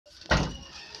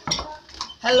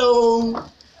Hello,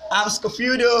 I'm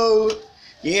Scoffielddo.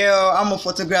 Yeah, I'm a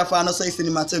photographer and also a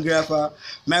cinematographer.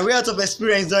 My real of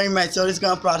experience during my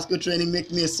theoretical and practical training make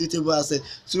me a suitable asset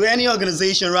to any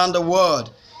organization around the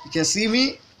world. You can see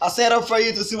me. I set up for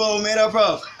you to see what we're made up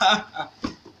of.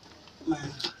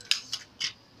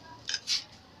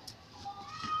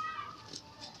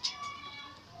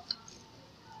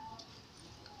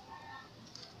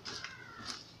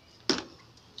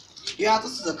 Yeah,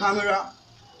 this is a camera,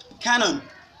 Canon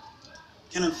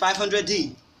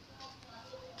 500D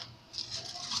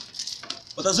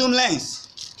with a zoom lens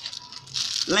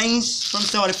from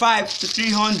 75 to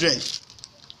 300. You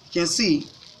can see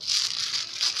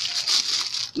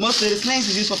most of this lens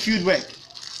is used for field work.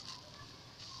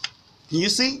 Can you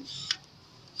see?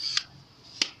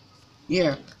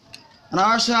 Here. And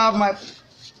I also have my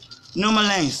normal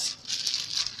lens.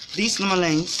 This normal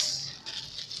lens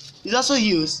is also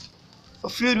used for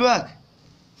field work.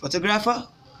 Photographer,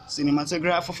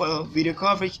 cinematographer for video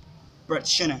coverage,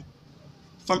 practitioner.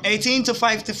 From 18 to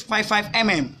 55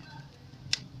 mm.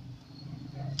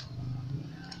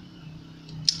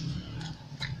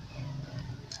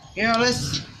 Here,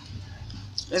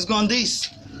 let's go on this.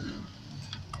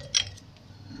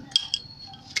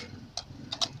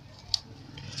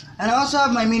 And I also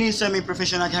have my mini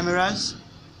semi-professional cameras.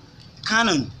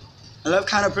 Canon. I love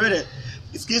Canon product.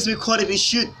 It gives me quality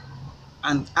shoot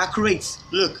and accurate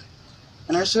look.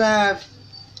 And I also have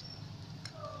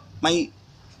my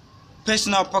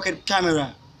personal pocket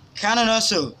camera. Canon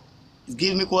also. It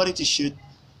gives me quality shoot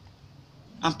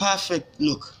and perfect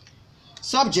look.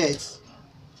 Subject.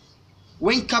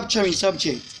 When capturing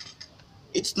subject,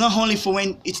 it's not only for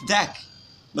when it's dark,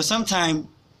 but sometimes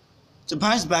to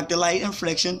bounce back the light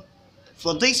reflection.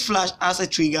 For this flash as a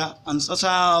trigger and also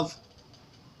have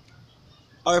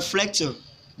a reflector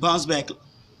bounce back.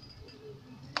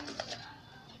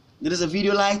 There is a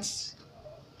video light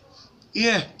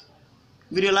here.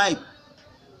 Video light.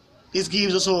 This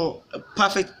gives also a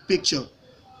perfect picture,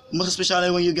 most especially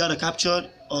when you got a captured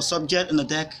or subject in the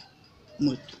dark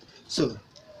mode. So,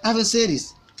 having said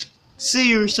this, see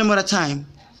you some other time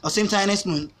or same time next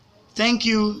month. Thank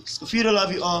you. Scoffielddo,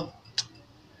 love you all.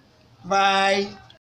 Bye.